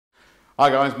Hi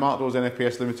guys, Mark Dawes,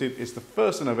 NFPS Limited. It's the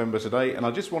 1st of November today, and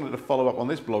I just wanted to follow up on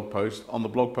this blog post, on the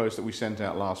blog post that we sent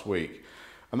out last week.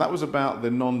 And that was about the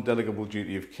non-delegable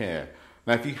duty of care.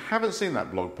 Now, if you haven't seen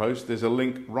that blog post, there's a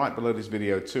link right below this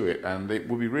video to it, and it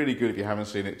would be really good if you haven't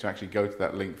seen it to actually go to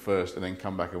that link first and then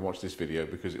come back and watch this video,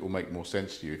 because it will make more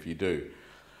sense to you if you do.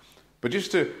 But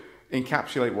just to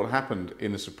encapsulate what happened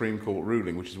in the Supreme Court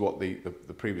ruling, which is what the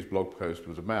previous blog post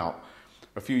was about,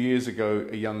 a few years ago,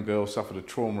 a young girl suffered a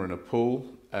trauma in a pool,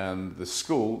 and the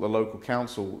school, the local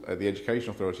council, the education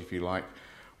authority, if you like,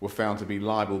 were found to be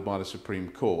liable by the Supreme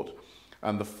Court.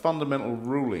 And the fundamental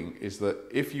ruling is that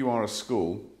if you are a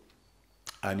school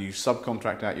and you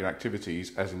subcontract out your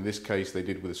activities, as in this case they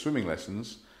did with the swimming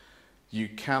lessons, you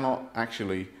cannot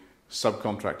actually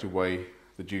subcontract away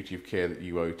the duty of care that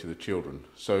you owe to the children.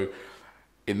 So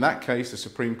in that case, the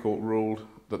Supreme Court ruled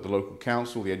that the local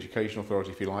council, the education authority,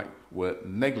 if you like, were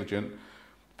negligent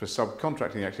for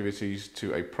subcontracting the activities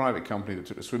to a private company that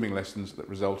took the swimming lessons that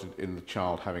resulted in the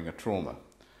child having a trauma.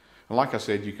 And like I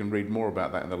said, you can read more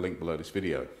about that in the link below this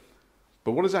video.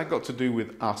 But what has that got to do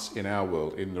with us in our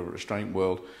world, in the restraint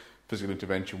world, physical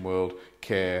intervention world,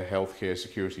 care, healthcare,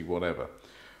 security, whatever?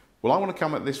 Well, I want to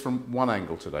come at this from one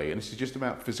angle today, and this is just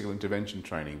about physical intervention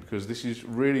training, because this is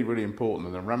really, really important,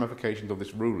 and the ramifications of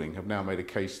this ruling have now made a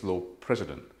case law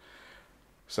precedent.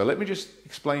 So let me just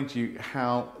explain to you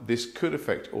how this could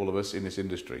affect all of us in this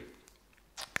industry.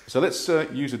 So let's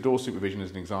use a door supervision as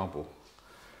an example.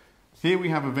 Here we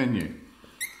have a venue.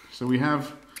 So we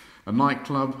have a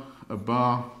nightclub, a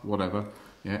bar, whatever,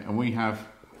 yeah, and we have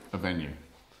a venue.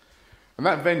 And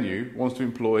that venue wants to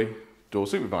employ door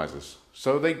supervisors.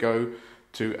 So they go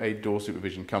to a door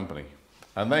supervision company,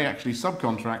 and they actually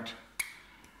subcontract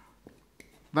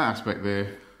that aspect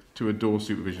there to a door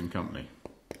supervision company.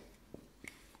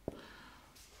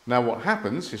 Now what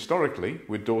happens historically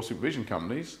with door supervision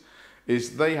companies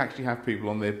is they actually have people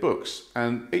on their books,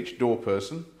 and each door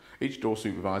person, each door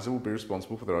supervisor will be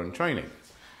responsible for their own training.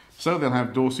 So they'll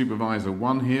have door supervisor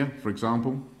 1 here, for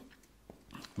example.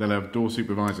 They'll have door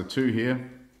supervisor 2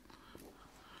 here.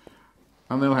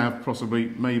 And they'll have possibly,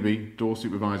 maybe, door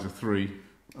supervisor 3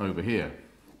 over here.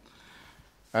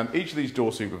 And each of these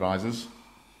door supervisors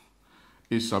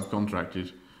is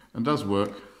subcontracted and does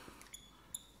work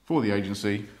for the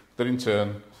agency that in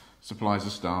turn supplies the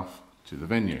staff to the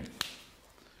venue.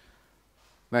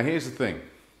 Now here's the thing.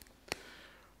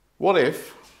 What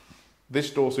if this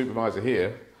door supervisor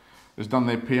here has done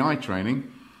their PI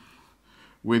training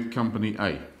with company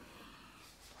A?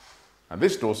 And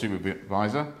this door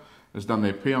supervisor has done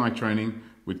their PI training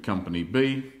with company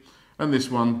B, and this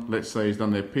one, let's say, has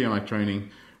done their PI training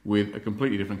with a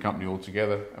completely different company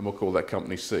altogether, and we'll call that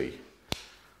company C.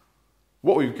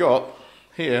 What we've got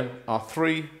here are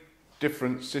 3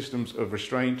 different systems of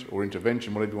restraint or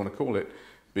intervention, whatever you want to call it,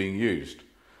 being used.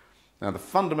 Now the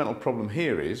fundamental problem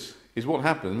here is what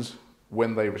happens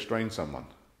when they restrain someone.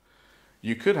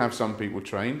 You could have some people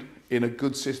trained in a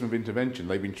good system of intervention,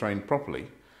 they've been trained properly.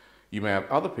 You may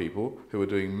have other people who are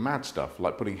doing mad stuff,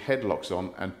 like putting headlocks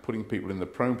on and putting people in the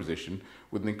prone position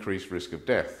with an increased risk of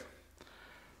death.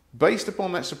 Based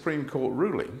upon that Supreme Court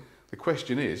ruling, the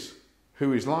question is,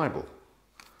 who is liable?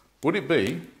 Would it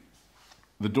be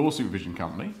the door supervision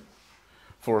company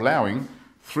for allowing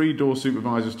 3 door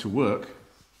supervisors to work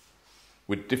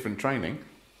with different training,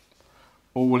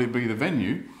 or will it be the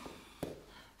venue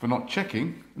for not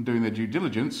checking and doing their due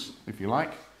diligence, if you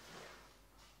like,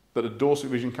 that a door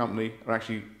supervision company are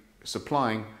actually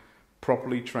supplying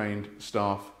properly trained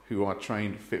staff who are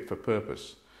trained fit for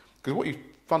purpose? Because what you've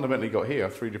fundamentally got here are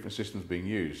 3 different systems being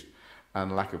used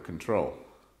and lack of control.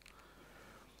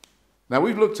 Now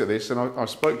we've looked at this, and I've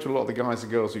spoke to a lot of the guys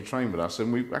and girls who train with us,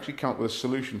 and we've actually come up with a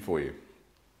solution for you.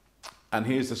 And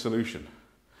here's the solution.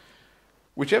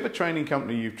 Whichever training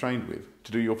company you've trained with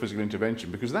to do your physical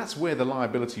intervention, because that's where the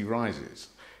liability rises.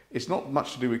 It's not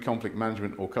much to do with conflict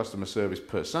management or customer service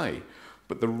per se,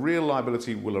 but the real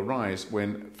liability will arise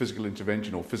when physical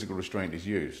intervention or physical restraint is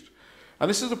used. And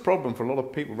this is a problem for a lot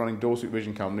of people running door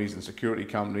supervision companies and security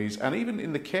companies, and even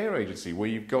in the care agency, where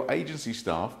you've got agency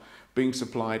staff being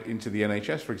supplied into the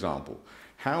NHS, for example.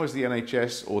 How is the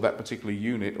NHS or that particular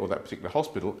unit or that particular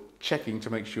hospital checking to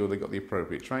make sure they've got the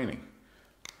appropriate training?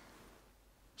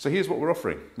 So here's what we're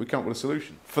offering. We come up with a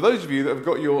solution. For those of you that have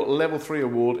got your Level 3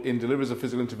 award in Deliveries of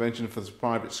Physical Intervention for the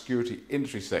private security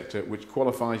industry sector, which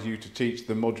qualifies you to teach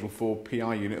the Module 4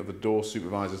 PI unit of the Door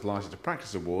Supervisors License to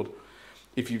Practice Award,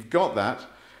 if you've got that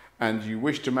and you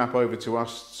wish to map over to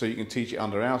us so you can teach it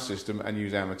under our system and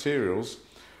use our materials,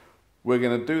 we're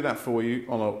going to do that for you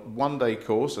on a 1-day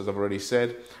course, as I've already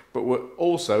said, but we're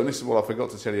also, and this is what I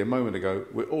forgot to tell you a moment ago,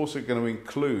 we're also going to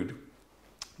include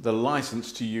the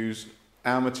license to use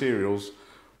our materials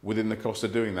within the cost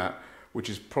of doing that, which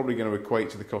is probably going to equate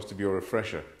to the cost of your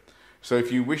refresher. So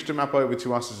if you wish to map over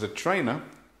to us as a trainer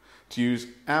to use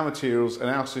our materials and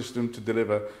our system to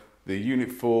deliver the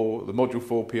Unit 4, the Module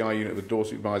 4 PI unit of the Dawes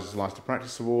Supervisor's License to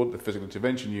Practice Award, the Physical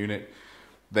Intervention unit,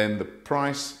 then the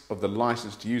price of the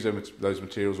license to use those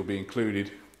materials will be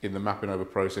included in the mapping over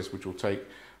process, which will take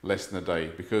less than a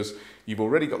day, because you've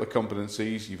already got the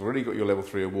competencies, you've already got your Level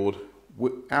 3 award.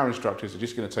 Our instructors are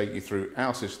just going to take you through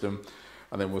our system,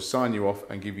 and then we'll sign you off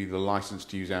and give you the license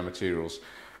to use our materials.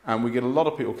 And we get a lot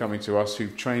of people coming to us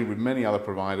who've trained with many other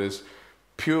providers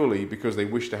purely because they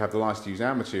wish to have the license to use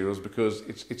our materials, because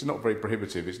it's not very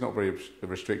prohibitive, it's not very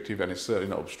restrictive, and it's certainly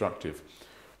not obstructive.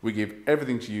 We give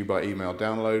everything to you by email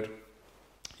download.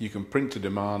 You can print to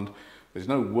demand. There's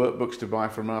no workbooks to buy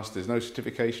from us. There's no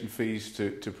certification fees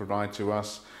to provide to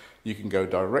us. You can go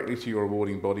directly to your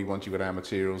awarding body once you've got our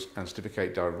materials and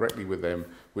certificate directly with them,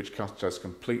 which cuts us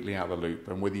completely out of the loop.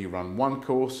 And whether you run one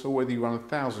course or whether you run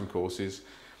 1,000 courses,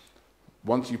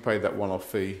 once you pay that one-off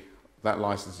fee, that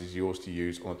license is yours to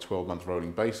use on a 12-month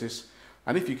rolling basis.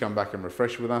 And if you come back and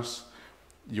refresh with us,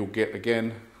 you'll get,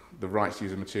 again, the rights to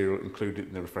use the material included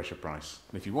in the refresher price.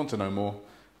 And if you want to know more,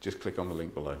 just click on the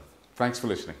link below. Thanks for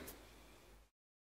listening.